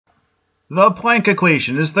The Planck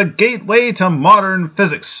equation is the gateway to modern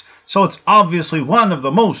physics, so it's obviously one of the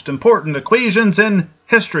most important equations in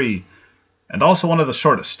history, and also one of the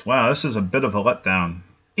shortest. Wow, this is a bit of a letdown.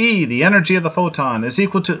 E, the energy of the photon, is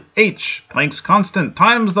equal to h, Planck's constant,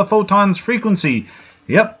 times the photon's frequency.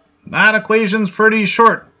 Yep, that equation's pretty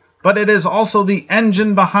short, but it is also the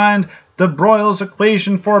engine behind de Broglie's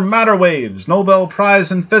equation for matter waves, Nobel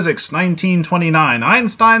Prize in Physics, 1929.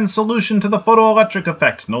 Einstein's solution to the photoelectric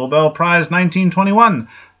effect, Nobel Prize, 1921.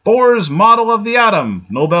 Bohr's model of the atom,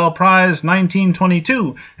 Nobel Prize,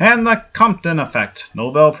 1922. And the Compton effect,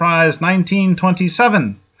 Nobel Prize,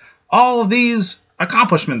 1927. All of these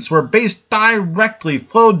accomplishments flowed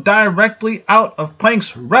directly out of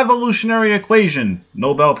Planck's revolutionary equation,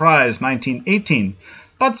 Nobel Prize, 1918.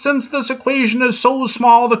 But since this equation is so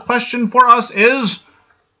small, the question for us is,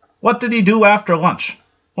 what did he do after lunch?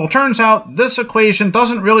 Well, turns out this equation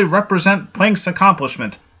doesn't really represent Planck's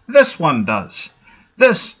accomplishment. This one does.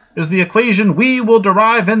 This is the equation we will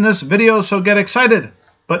derive in this video, so get excited.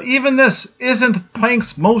 But even this isn't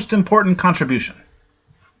Planck's most important contribution.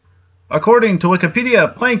 According to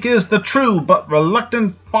Wikipedia, Planck is the true but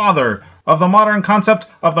reluctant father of the modern concept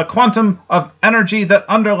of the quantum of energy that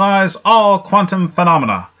underlies all quantum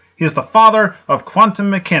phenomena. He is the father of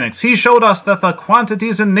quantum mechanics. He showed us that the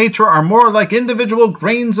quantities in nature are more like individual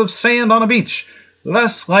grains of sand on a beach,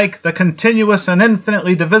 less like the continuous and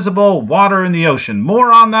infinitely divisible water in the ocean.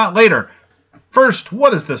 More on that later. First,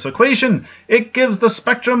 what is this equation? It gives the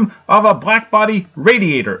spectrum of a blackbody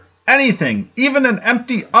radiator. Anything, even an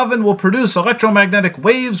empty oven, will produce electromagnetic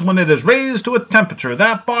waves when it is raised to a temperature.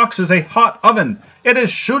 That box is a hot oven. It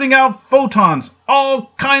is shooting out photons,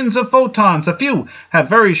 all kinds of photons. A few have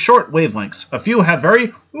very short wavelengths. A few have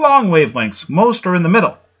very long wavelengths. Most are in the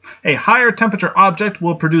middle. A higher temperature object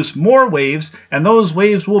will produce more waves, and those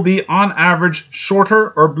waves will be, on average,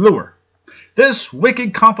 shorter or bluer. This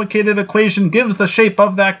wicked complicated equation gives the shape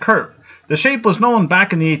of that curve. The shape was known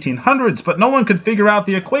back in the 1800s, but no one could figure out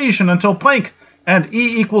the equation until Planck and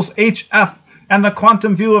E equals hf and the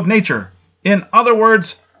quantum view of nature. In other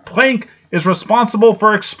words, Planck is responsible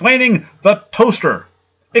for explaining the toaster.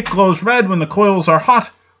 It glows red when the coils are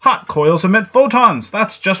hot. Hot coils emit photons.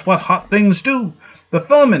 That's just what hot things do. The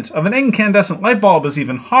filament of an incandescent light bulb is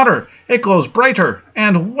even hotter. It glows brighter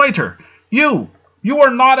and whiter. You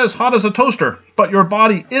are not as hot as a toaster, but your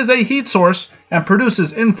body is a heat source and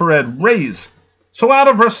produces infrared rays. So out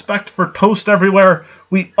of respect for toast everywhere,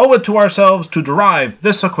 we owe it to ourselves to derive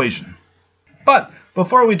this equation. But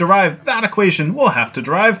before we derive that equation, we'll have to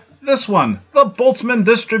derive this one, the Boltzmann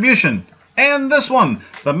distribution. And this one,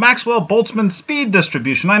 the Maxwell-Boltzmann speed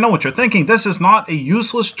distribution. I know what you're thinking. This is not a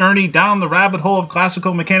useless journey down the rabbit hole of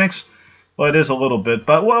classical mechanics. Well, it is a little bit,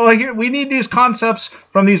 but here we need these concepts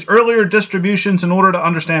from these earlier distributions in order to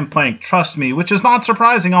understand Planck. Trust me, which is not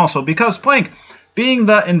surprising also, because Planck, being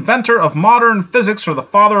the inventor of modern physics or the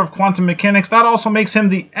father of quantum mechanics, that also makes him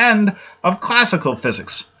the end of classical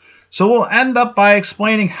physics. So we'll end up by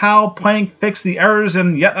explaining how Planck fixed the errors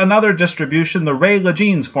in yet another distribution, the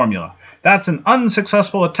Rayleigh-Jeans formula. That's an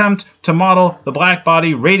unsuccessful attempt to model the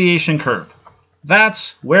blackbody radiation curve.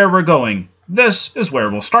 That's where we're going. This is where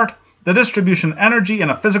we'll start. The distribution energy in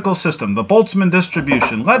a physical system, the Boltzmann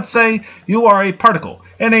distribution. Let's say you are a particle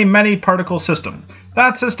in a many-particle system.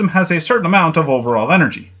 That system has a certain amount of overall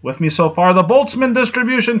energy. With me so far, the Boltzmann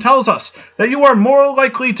distribution tells us that you are more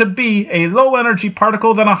likely to be a low-energy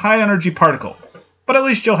particle than a high-energy particle. But at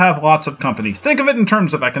least you'll have lots of company. Think of it in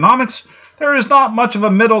terms of economics. There is not much of a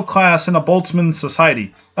middle class in a Boltzmann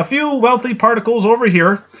society. A few wealthy particles over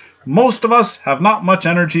here. Most of us have not much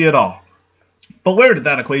energy at all. But where did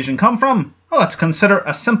that equation come from? Well, let's consider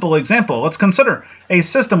a simple example. Let's consider a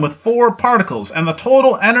system with 4 particles, and the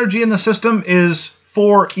total energy in the system is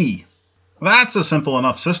 4e. That's a simple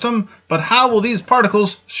enough system, but how will these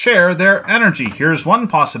particles share their energy? Here's one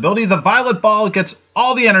possibility. The violet ball gets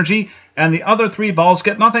all the energy, and the other 3 balls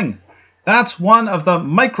get nothing. That's one of the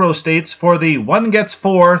microstates for the 1 gets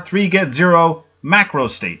 4, 3 get 0 macro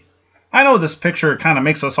state. I know this picture kind of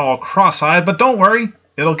makes us all cross-eyed, but don't worry,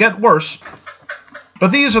 it'll get worse.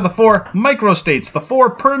 But these are the 4 microstates, the 4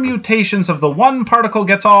 permutations of the 1 particle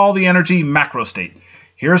gets all the energy macrostate.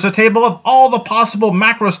 Here's a table of all the possible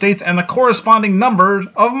macrostates and the corresponding number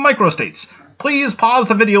of microstates. Please pause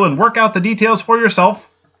the video and work out the details for yourself,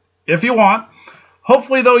 if you want.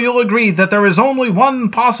 Hopefully, though, you'll agree that there is only one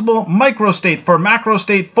possible microstate for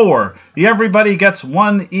macrostate 4. The everybody gets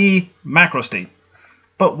 1e macrostate.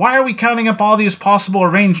 But why are we counting up all these possible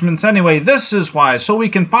arrangements anyway? This is why, so we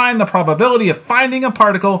can find the probability of finding a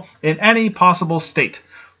particle in any possible state.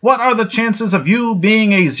 What are the chances of you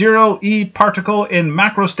being a 0e particle in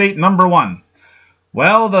macrostate number 1?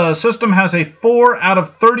 Well, the system has a 4 out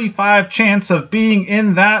of 35 chance of being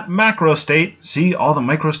in that macrostate. See, all the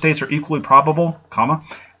microstates are equally probable, comma.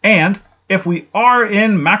 And if we are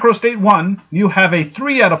in macrostate 1, you have a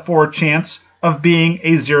 3 out of 4 chance of being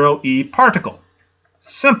a 0e particle.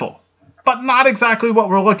 Simple, but not exactly what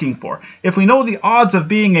we're looking for. If we know the odds of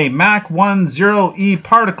being a Mach 1 0e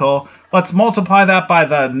particle, let's multiply that by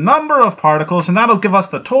the number of particles, and that'll give us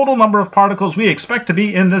the total number of particles we expect to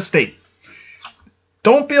be in this state.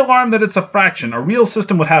 Don't be alarmed that it's a fraction. A real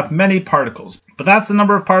system would have many particles, but that's the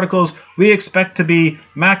number of particles we expect to be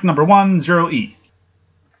Mach number 1, 0e.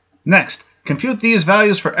 Next, compute these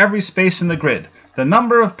values for every space in the grid. The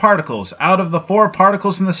number of particles out of the 4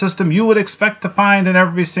 particles in the system you would expect to find in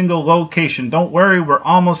every single location. Don't worry, we're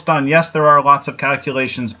almost done. Yes, there are lots of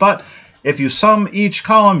calculations, but if you sum each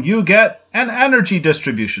column, you get an energy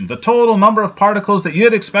distribution. The total number of particles that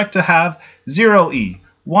you'd expect to have: 0e,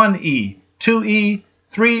 1e, 2e,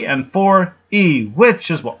 3, and 4e,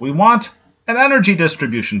 which is what we want, an energy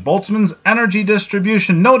distribution. Boltzmann's energy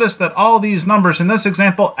distribution. Notice that all these numbers in this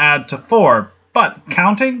example add to 4, but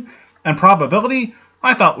counting and probability,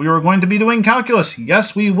 I thought we were going to be doing calculus.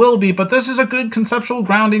 Yes, we will be, but this is a good conceptual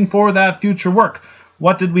grounding for that future work.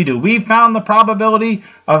 What did we do? We found the probability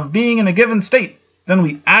of being in a given state. Then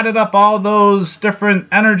we added up all those different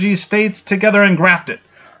energy states together and graphed it.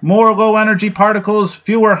 More low energy particles,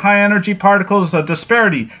 fewer high energy particles, a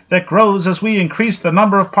disparity that grows as we increase the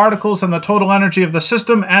number of particles and the total energy of the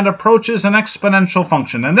system and approaches an exponential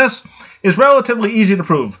function. And this is relatively easy to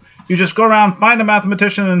prove. You just go around, find a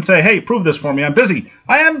mathematician and say, hey, prove this for me. I'm busy.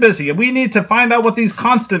 I am busy. We need to find out what these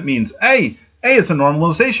constant means. A is a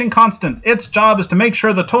normalization constant. Its job is to make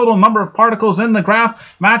sure the total number of particles in the graph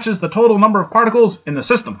matches the total number of particles in the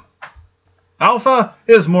system. Alpha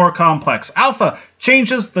is more complex. Alpha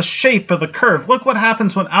changes the shape of the curve. Look what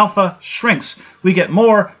happens when alpha shrinks. We get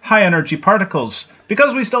more high energy particles.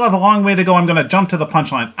 Because we still have a long way to go, I'm going to jump to the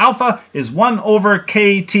punchline. Alpha is 1 over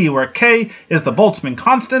kT, where K is the Boltzmann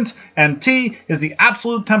constant and T is the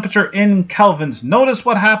absolute temperature in kelvins. Notice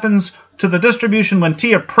what happens to the distribution when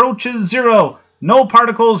T approaches 0. No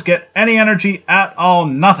particles get any energy at all,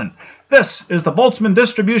 nothing. This is the Boltzmann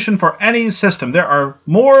distribution for any system. There are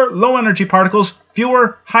more low-energy particles,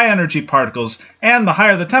 fewer high-energy particles, and the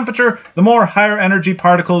higher the temperature, the more higher-energy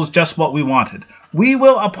particles, just what we wanted. We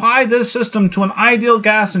will apply this system to an ideal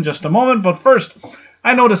gas in just a moment, but first,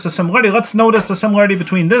 I noticed a similarity. Let's notice the similarity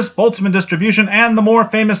between this Boltzmann distribution and the more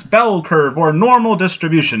famous bell curve, or normal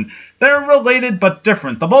distribution. They're related but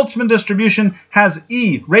different. The Boltzmann distribution has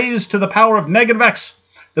e raised to the power of negative x.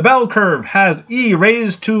 The bell curve has e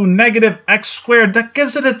raised to negative x squared. That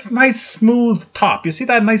gives it its nice smooth top. You see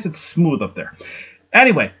that nice? It's smooth up there.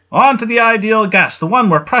 Anyway, on to the ideal gas, the one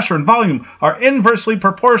where pressure and volume are inversely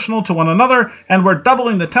proportional to one another, and where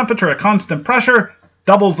doubling the temperature at constant pressure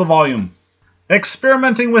doubles the volume.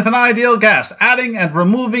 Experimenting with an ideal gas, adding and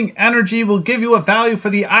removing energy will give you a value for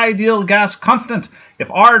the ideal gas constant. If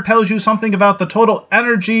R tells you something about the total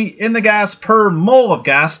energy in the gas per mole of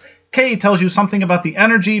gas, K tells you something about the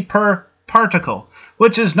energy per particle,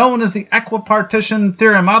 which is known as the equipartition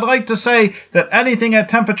theorem. I'd like to say that anything at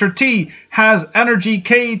temperature T has energy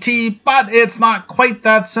kT, but it's not quite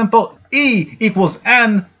that simple. E equals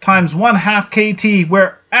N times 1/2 kT,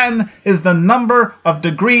 where N is the number of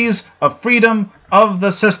degrees of freedom of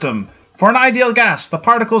the system. For an ideal gas, the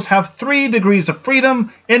particles have 3 degrees of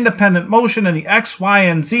freedom, independent motion in the x, y,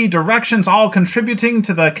 and z directions, all contributing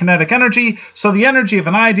to the kinetic energy. So the energy of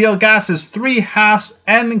an ideal gas is 3/2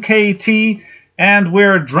 nkt, and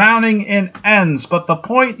we're drowning in n's. But the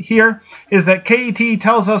point here is that kT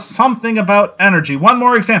tells us something about energy. One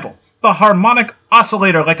more example. The harmonic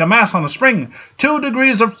oscillator, like a mass on a spring. 2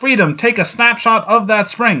 degrees of freedom. Take a snapshot of that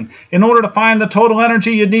spring. In order to find the total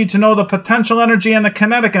energy, you need to know the potential energy and the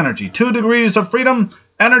kinetic energy. 2 degrees of freedom,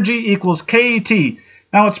 energy equals kT.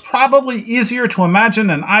 Now, it's probably easier to imagine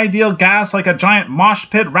an ideal gas like a giant mosh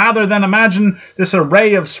pit rather than imagine this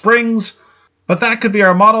array of springs. But that could be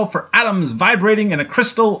our model for atoms vibrating in a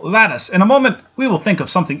crystal lattice. In a moment, we will think of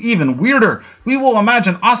something even weirder. We will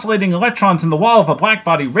imagine oscillating electrons in the wall of a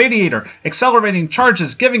blackbody radiator, accelerating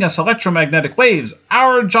charges, giving us electromagnetic waves.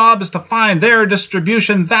 Our job is to find their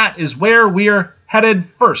distribution. That is where we're headed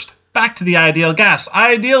first. Back to the ideal gas.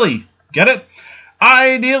 Ideally, get it?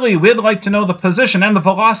 Ideally, we'd like to know the position and the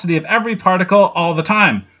velocity of every particle all the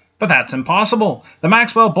time. But that's impossible. The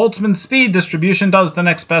Maxwell-Boltzmann speed distribution does the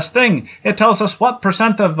next best thing. It tells us what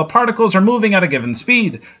percent of the particles are moving at a given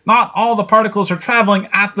speed. Not all the particles are traveling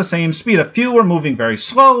at the same speed. A few are moving very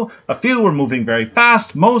slow, a few are moving very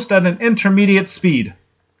fast, most at an intermediate speed.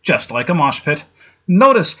 Just like a mosh pit.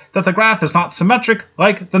 Notice that the graph is not symmetric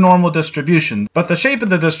like the normal distribution, but the shape of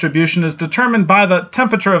the distribution is determined by the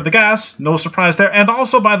temperature of the gas, no surprise there, and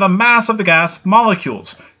also by the mass of the gas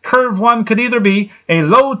molecules. Curve 1 could either be a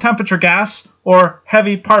low temperature gas or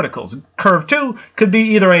heavy particles. Curve 2 could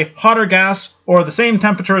be either a hotter gas or the same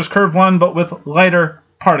temperature as curve 1 but with lighter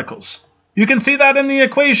particles. You can see that in the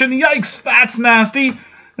equation. Yikes, that's nasty.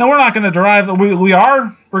 Now we're not going to derive,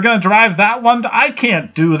 we're going to derive that one. I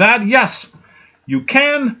can't do that. Yes. You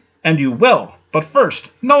can, and you will. But first,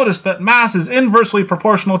 notice that mass is inversely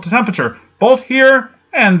proportional to temperature, both here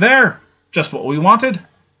and there. Just what we wanted.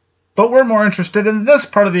 But we're more interested in this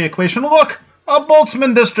part of the equation. Look, a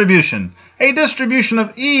Boltzmann distribution. A distribution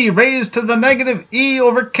of E raised to the negative E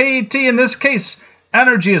over kT in this case.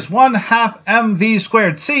 Energy is 1/2 mv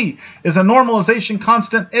squared. C is a normalization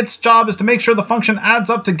constant. Its job is to make sure the function adds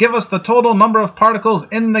up to give us the total number of particles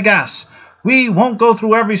in the gas. We won't go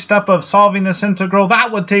through every step of solving this integral.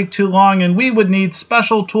 That would take too long and we would need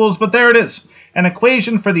special tools, but there it is. An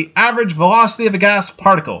equation for the average velocity of a gas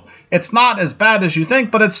particle. It's not as bad as you think,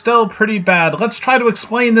 but it's still pretty bad. Let's try to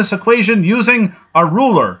explain this equation using a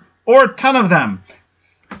ruler, or 10 of them.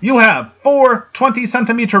 You have 4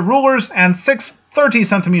 20-centimeter rulers and 6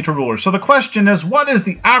 30-centimeter rulers. So the question is, what is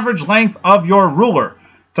the average length of your ruler?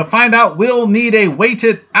 To find out, we'll need a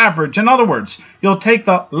weighted average. In other words, you'll take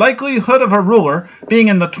the likelihood of a ruler being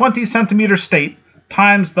in the 20-centimeter state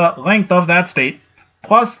times the length of that state,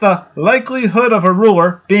 plus the likelihood of a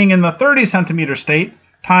ruler being in the 30-centimeter state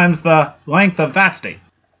times the length of that state.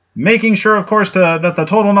 Making sure, of course, that the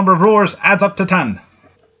total number of rulers adds up to 10.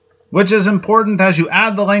 Which is important as you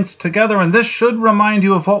add the lengths together, and this should remind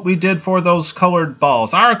you of what we did for those colored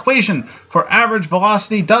balls. Our equation for average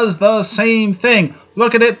velocity does the same thing.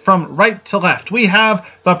 Look at it from right to left. We have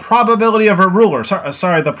the probability of a ruler,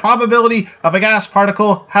 the probability of a gas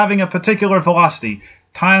particle having a particular velocity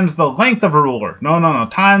times the length of a ruler.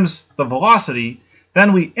 Times the velocity.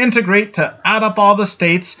 Then we integrate to add up all the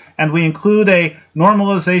states, and we include a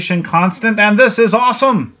normalization constant, and this is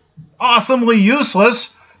awesome. Awesomely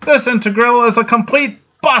useless. This integral is a complete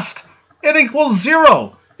bust. It equals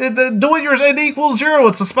 0. It equals 0.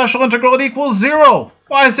 It's a special integral. It equals 0.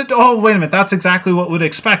 Why is it? Oh, wait a minute. That's exactly what we'd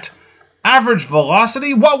expect. Average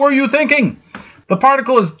velocity? What were you thinking? The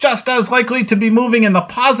particle is just as likely to be moving in the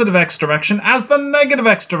positive x direction as the negative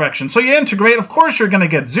x direction. So you integrate, of course you're going to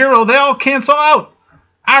get 0. They all cancel out.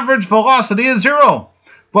 Average velocity is 0.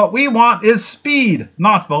 What we want is speed,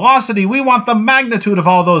 not velocity. We want the magnitude of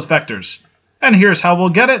all those vectors. And here's how we'll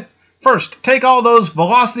get it. First, take all those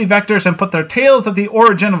velocity vectors and put their tails at the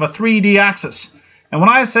origin of a 3D axis. And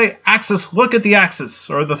when I say axis, look at the axis,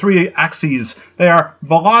 or the 3 axes. They are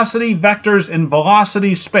velocity vectors in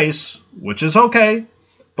velocity space, which is okay.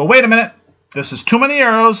 But wait a minute, this is too many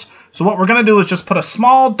arrows, so what we're going to do is just put a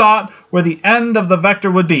small dot where the end of the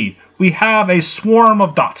vector would be. We have a swarm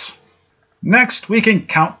of dots. Next, we can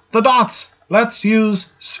count the dots. Let's use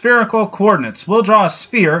spherical coordinates. We'll draw a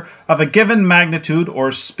sphere of a given magnitude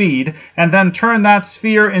or speed, and then turn that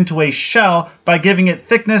sphere into a shell by giving it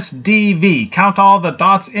thickness dv. Count all the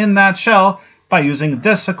dots in that shell by using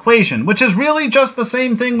this equation, which is really just the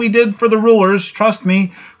same thing we did for the rulers. Trust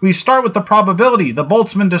me. We start with the probability, the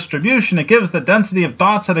Boltzmann distribution. It gives the density of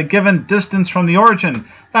dots at a given distance from the origin.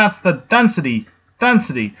 That's the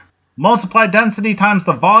density. Multiply density times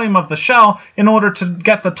the volume of the shell in order to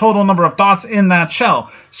get the total number of dots in that shell.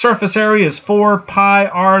 Surface area is 4 pi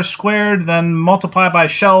r squared, then multiply by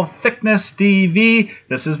shell thickness dv.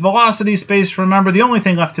 This is velocity space, remember. The only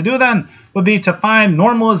thing left to do then would be to find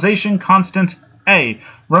normalization constant A.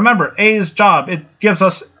 Remember, A's job, it gives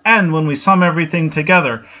us n when we sum everything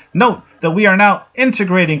together. Note that we are now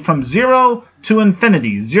integrating from 0 to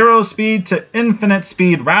infinity, 0 speed to infinite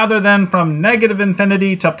speed, rather than from negative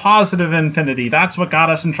infinity to positive infinity. That's what got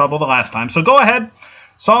us in trouble the last time. So go ahead,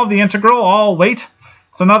 solve the integral. I'll wait.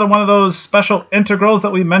 It's another one of those special integrals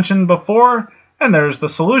that we mentioned before, and there's the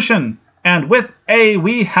solution. And with A,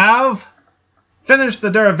 we have finished the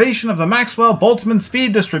derivation of the Maxwell-Boltzmann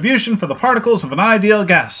speed distribution for the particles of an ideal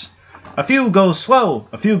gas. A few go slow,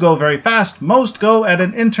 a few go very fast, most go at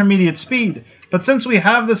an intermediate speed. But since we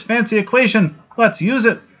have this fancy equation, let's use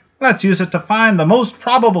it. Let's use it to find the most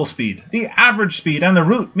probable speed, the average speed, and the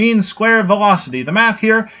root mean square velocity. The math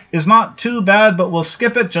here is not too bad, but we'll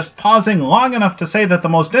skip it, just pausing long enough to say that the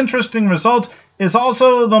most interesting result is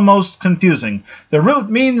also the most confusing. The root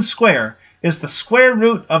mean square is the square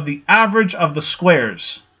root of the average of the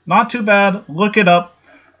squares. Not too bad, look it up.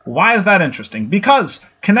 Why is that interesting? Because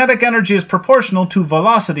kinetic energy is proportional to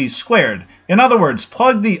velocity squared. In other words,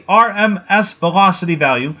 plug the RMS velocity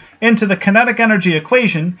value into the kinetic energy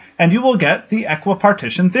equation and you will get the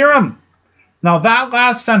equipartition theorem. Now that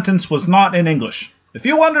last sentence was not in English. If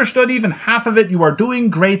you understood even half of it, you are doing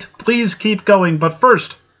great. Please keep going. But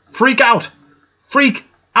first, freak out. Freak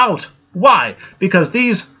out. Why? Because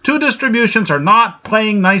these two distributions are not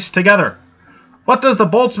playing nice together. What does the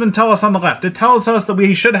Boltzmann tell us on the left? It tells us that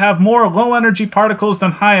we should have more low-energy particles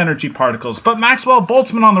than high-energy particles. But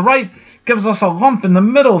Maxwell-Boltzmann on the right gives us a lump in the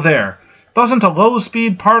middle there. Doesn't a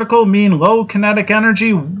low-speed particle mean low kinetic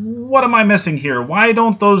energy? What am I missing here? Why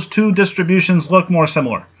don't those two distributions look more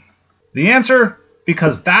similar? The answer?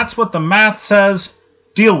 Because that's what the math says.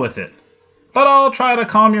 Deal with it. But I'll try to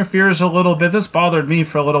calm your fears a little bit. This bothered me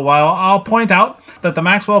for a little while. I'll point out that the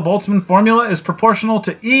Maxwell-Boltzmann formula is proportional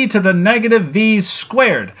to e to the negative v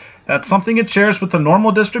squared. That's something it shares with the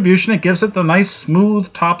normal distribution. It gives it the nice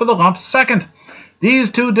smooth top of the lump. Second,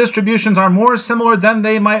 these two distributions are more similar than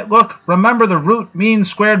they might look. Remember the root mean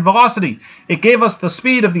squared velocity. It gave us the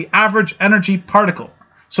speed of the average energy particle.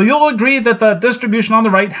 So you'll agree that the distribution on the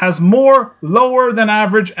right has more lower than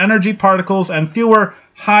average energy particles and fewer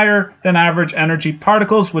higher than average energy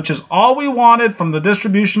particles, which is all we wanted from the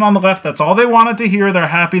distribution on the left. That's all they wanted to hear. They're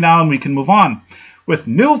happy now and we can move on. With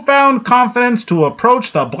newfound confidence to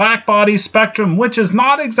approach the black body spectrum, which is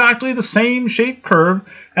not exactly the same shaped curve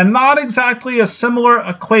and not exactly a similar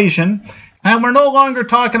equation. And we're no longer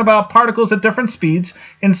talking about particles at different speeds.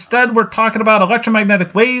 Instead, we're talking about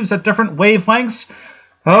electromagnetic waves at different wavelengths.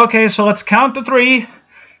 Okay, so let's count to 3.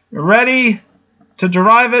 Ready to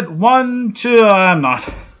derive it? 1, 2, I'm not.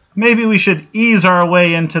 Maybe we should ease our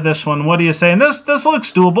way into this one. What do you say? And this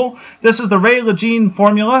looks doable. This is the Rayleigh-Jean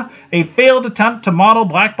formula. A failed attempt to model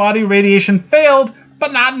blackbody radiation failed,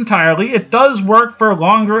 but not entirely. It does work for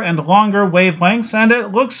longer and longer wavelengths, and it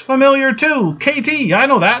looks familiar too. KT, I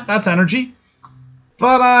know that. That's energy.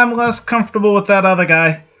 But I'm less comfortable with that other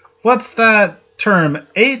guy. What's that term?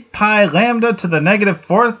 8 pi lambda to the negative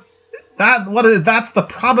 4th? That's the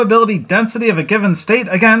probability density of a given state.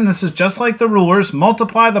 Again, this is just like the rulers.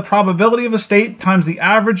 Multiply the probability of a state times the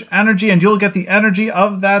average energy, and you'll get the energy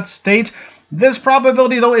of that state. This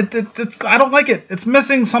probability, though, I don't like it. It's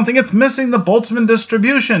missing something. It's missing the Boltzmann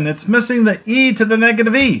distribution. It's missing the e to the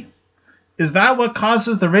negative e. Is that what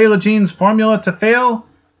causes the Rayleigh-Jean's formula to fail?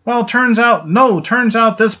 Well, turns out, no. Turns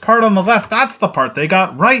out this part on the left, that's the part they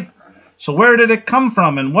got right. So where did it come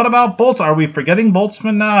from? And what about Boltzmann? Are we forgetting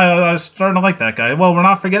Boltzmann now? I was starting to like that guy. Well, we're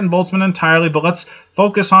not forgetting Boltzmann entirely, but let's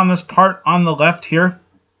focus on this part on the left here.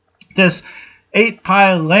 This 8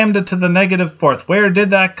 pi lambda to the negative 4th. Where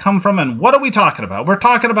did that come from? And what are we talking about? We're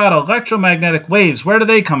talking about electromagnetic waves. Where do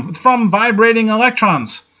they come from? Vibrating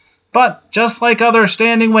electrons. But just like other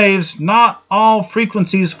standing waves, not all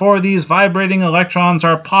frequencies for these vibrating electrons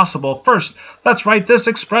are possible. First, let's write this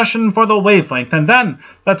expression for the wavelength, and then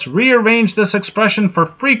let's rearrange this expression for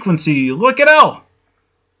frequency. Look at L.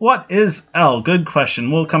 What is L? Good question.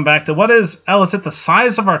 We'll come back to what is L. Is it the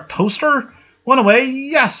size of our toaster? One away,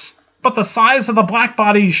 yes. But the size of the black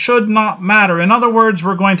body should not matter. In other words,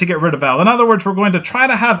 we're going to get rid of L. In other words, we're going to try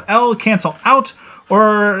to have L cancel out,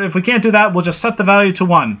 or if we can't do that, we'll just set the value to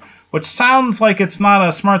 1. Which sounds like it's not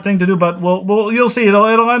a smart thing to do, but you'll see.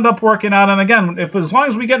 It'll end up working out. And again, as long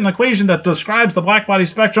as we get an equation that describes the blackbody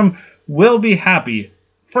spectrum, we'll be happy.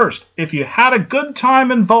 First, if you had a good time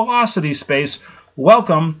in velocity space,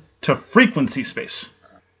 welcome to frequency space.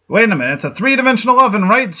 Wait a minute, it's a 3-dimensional oven,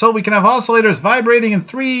 right? So we can have oscillators vibrating in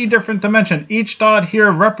 3 different dimensions. Each dot here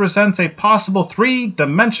represents a possible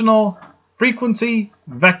 3-dimensional frequency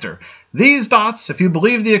vector. These dots, if you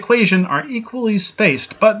believe the equation, are equally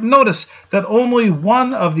spaced, but notice that only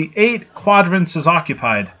one of the 8 quadrants is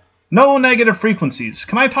occupied. No negative frequencies.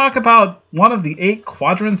 Can I talk about one of the 8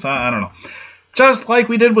 quadrants? I don't know. Just like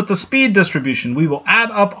we did with the speed distribution, we will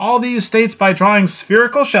add up all these states by drawing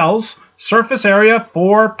spherical shells, surface area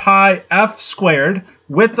 4 pi f squared,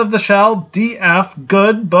 width of the shell, df,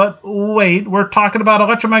 good, but wait, we're talking about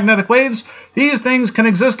electromagnetic waves. These things can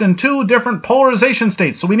exist in 2 different polarization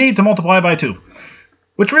states, so we need to multiply by 2.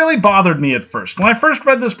 Which really bothered me at first. When I first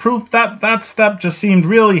read this proof, that step just seemed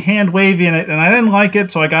really hand-wavy in it, and I didn't like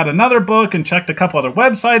it, so I got another book and checked a couple other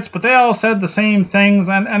websites, but they all said the same things,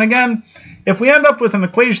 and again, if we end up with an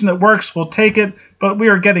equation that works, we'll take it, but we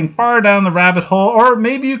are getting far down the rabbit hole. Or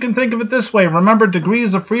maybe you can think of it this way. Remember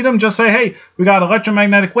degrees of freedom? Just say, hey, we got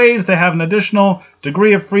electromagnetic waves. They have an additional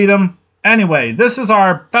degree of freedom. Anyway, this is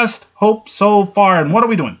our best hope so far, and what are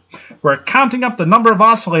we doing? We're counting up the number of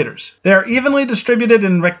oscillators. They are evenly distributed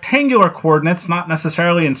in rectangular coordinates, not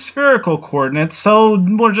necessarily in spherical coordinates, so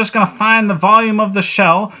we're just going to find the volume of the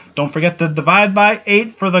shell. Don't forget to divide by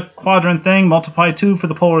 8 for the quadrant thing, multiply 2 for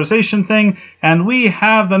the polarization thing, and we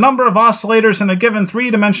have the number of oscillators in a given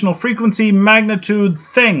three-dimensional frequency magnitude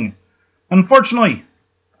thing. Unfortunately,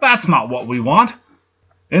 that's not what we want.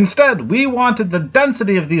 Instead, we wanted the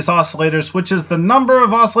density of these oscillators, which is the number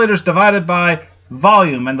of oscillators divided by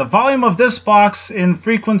volume. And the volume of this box in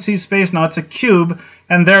frequency space, now it's a cube,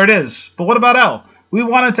 and there it is. But what about L? We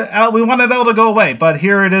wanted L to go away, but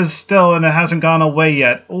here it is still, and it hasn't gone away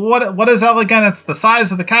yet. What is L again? It's the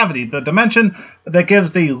size of the cavity, the dimension that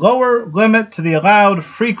gives the lower limit to the allowed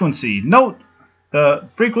frequency. Note, the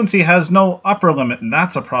frequency has no upper limit, and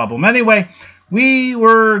that's a problem. Anyway, we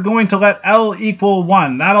were going to let L equal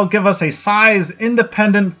 1. That'll give us a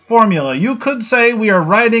size-independent formula. You could say we are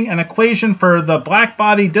writing an equation for the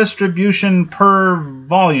blackbody distribution per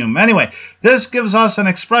volume. Anyway, this gives us an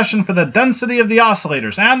expression for the density of the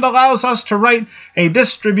oscillators and allows us to write a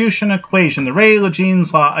distribution equation, the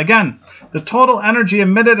Rayleigh-Jeans law. Again, the total energy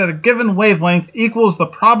emitted at a given wavelength equals the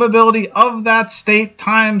probability of that state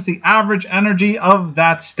times the average energy of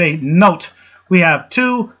that state. Note, we have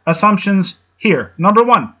two assumptions here. Number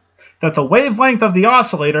one, that the wavelength of the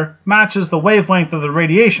oscillator matches the wavelength of the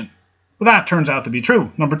radiation. Well, that turns out to be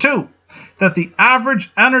true. Number two, that the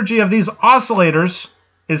average energy of these oscillators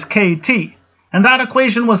is kT. And that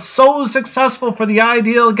equation was so successful for the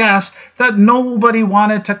ideal gas that nobody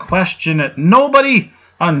wanted to question it. Nobody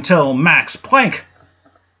until Max Planck.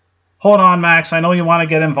 Hold on, Max. I know you want to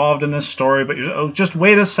get involved in this story, but just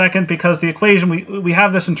wait a second, because the equation, we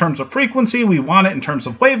have this in terms of frequency. We want it in terms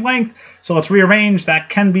of wavelength. So let's rearrange. That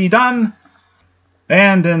can be done.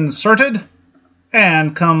 And inserted.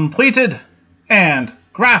 And completed. And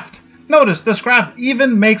graphed. Notice this graph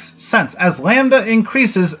even makes sense. As lambda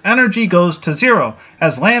increases, energy goes to 0.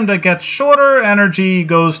 As lambda gets shorter, energy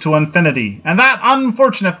goes to infinity. And that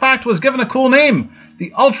unfortunate fact was given a cool name.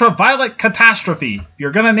 The ultraviolet catastrophe. If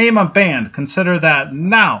you're going to name a band, consider that.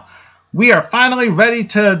 Now, we are finally ready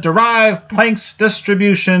to derive Planck's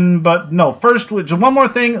distribution, but no, first, one more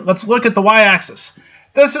thing, let's look at the y-axis.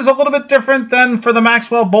 This is a little bit different than for the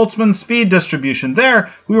Maxwell-Boltzmann speed distribution.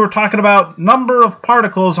 There, we were talking about number of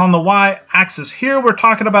particles on the y-axis. Here, we're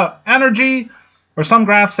talking about energy, or some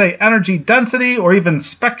graphs say energy density, or even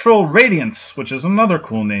spectral radiance, which is another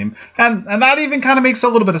cool name. And that even kind of makes a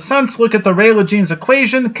little bit of sense. Look at the Rayleigh-Jeans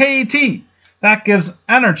equation, kT. That gives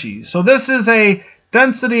energy. So this is a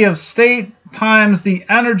density of state times the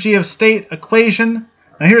energy of state equation.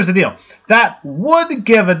 Now here's the deal. That would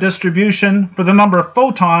give a distribution for the number of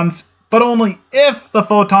photons, but only if the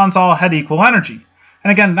photons all had equal energy.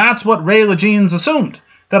 And again, that's what Rayleigh-Jeans assumed,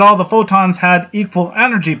 that all the photons had equal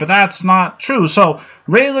energy, but that's not true. So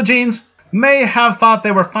Rayleigh-Jeans may have thought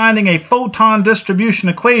they were finding a photon distribution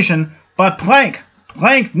equation, but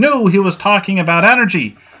Planck knew he was talking about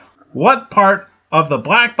energy. What part of the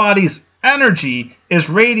black body's energy is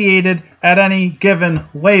radiated at any given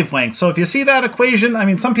wavelength? So if you see that equation, I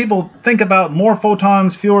mean, some people think about more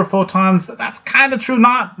photons, fewer photons. That's kind of true,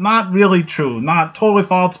 not really true. Not totally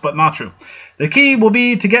false, but not true. The key will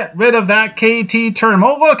be to get rid of that kT term.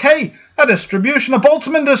 Oh, look, hey, a distribution, a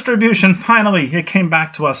Boltzmann distribution. Finally, it came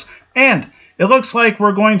back to us. And it looks like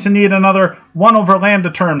we're going to need another 1 over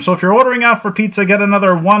lambda term. So if you're ordering out for pizza, get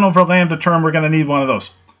another 1 over lambda term. We're going to need one of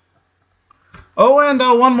those. Oh, and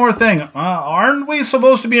one more thing. Aren't we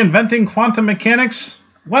supposed to be inventing quantum mechanics?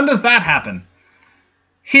 When does that happen?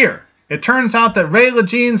 Here. It turns out that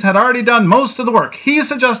Rayleigh-Jeans had already done most of the work. He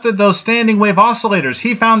suggested those standing wave oscillators.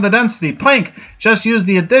 He found the density. Planck just used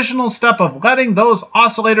the additional step of letting those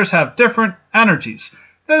oscillators have different energies.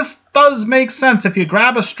 This does make sense. If you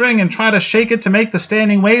grab a string and try to shake it to make the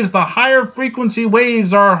standing waves, the higher frequency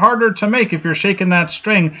waves are harder to make if you're shaking that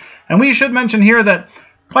string. And we should mention here that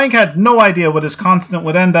Planck had no idea what his constant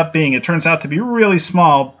would end up being. It turns out to be really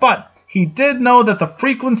small, but he did know that the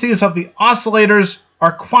frequencies of the oscillators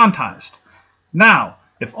are quantized. Now,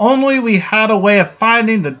 if only we had a way of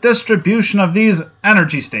finding the distribution of these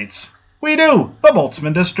energy states. We do, the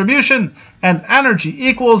Boltzmann distribution, and energy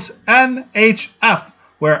equals NHF,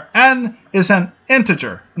 where N is an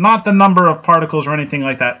integer, not the number of particles or anything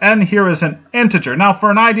like that. N here is an integer. Now, for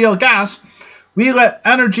an ideal gas, we let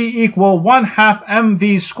energy equal 1/2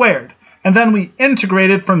 mv squared, and then we integrate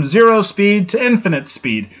it from 0 speed to infinite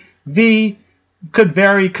speed. V could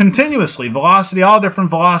vary continuously. Velocity, all different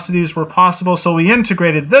velocities were possible, so we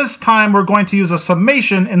integrated. This time we're going to use a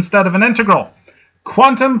summation instead of an integral.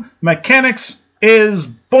 Quantum mechanics is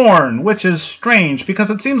born, which is strange because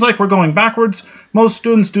it seems like we're going backwards. Most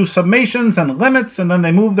students do summations and limits, and then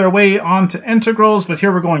they move their way on to integrals, but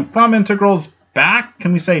here we're going from integrals back.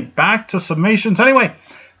 Can we say back to summations? Anyway,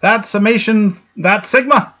 that summation, that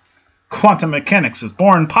sigma, quantum mechanics is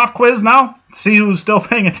born. Pop quiz now. See who's still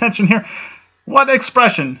paying attention here. What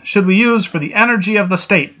expression should we use for the energy of the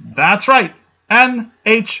state? That's right,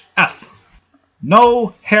 NHF.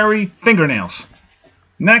 No hairy fingernails.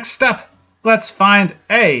 Next step, let's find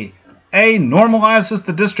A. A normalizes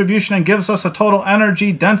the distribution and gives us a total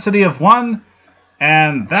energy density of 1.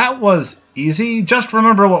 And that was easy. Just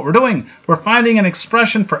remember what we're doing. We're finding an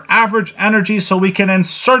expression for average energy so we can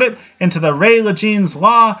insert it into the Rayleigh-Jeans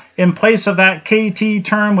law in place of that KT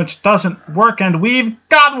term, which doesn't work. And we've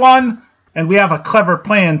got one. And we have a clever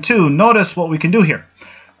plan too. Notice what we can do here.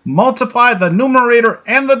 Multiply the numerator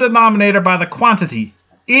and the denominator by the quantity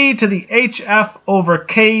e to the hf over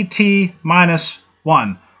kt minus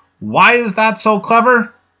 1. Why is that so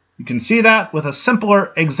clever? You can see that with a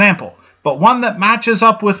simpler example, but one that matches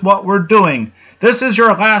up with what we're doing. This is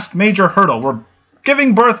your last major hurdle. We're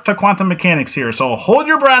giving birth to quantum mechanics here, so hold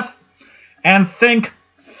your breath and think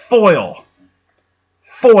foil.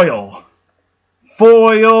 Foil.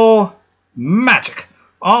 Foil magic.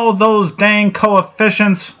 All those dang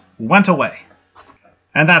coefficients went away.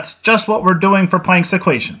 And that's just what we're doing for Planck's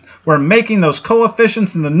equation. We're making those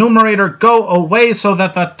coefficients in the numerator go away so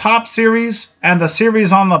that the top series and the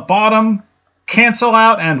series on the bottom cancel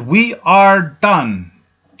out, and we are done.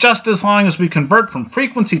 Just as long as we convert from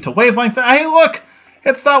frequency to wavelength. Hey, look!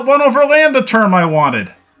 It's that 1 over lambda term I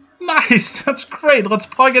wanted. Nice! That's great. Let's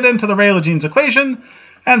plug it into the Rayleigh-Jeans equation,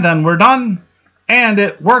 and then we're done. And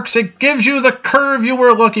it works. It gives you the curve you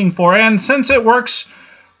were looking for. And since it works,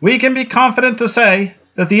 we can be confident to say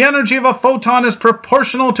that the energy of a photon is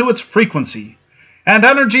proportional to its frequency, and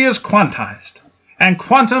energy is quantized, and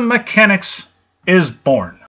quantum mechanics is born.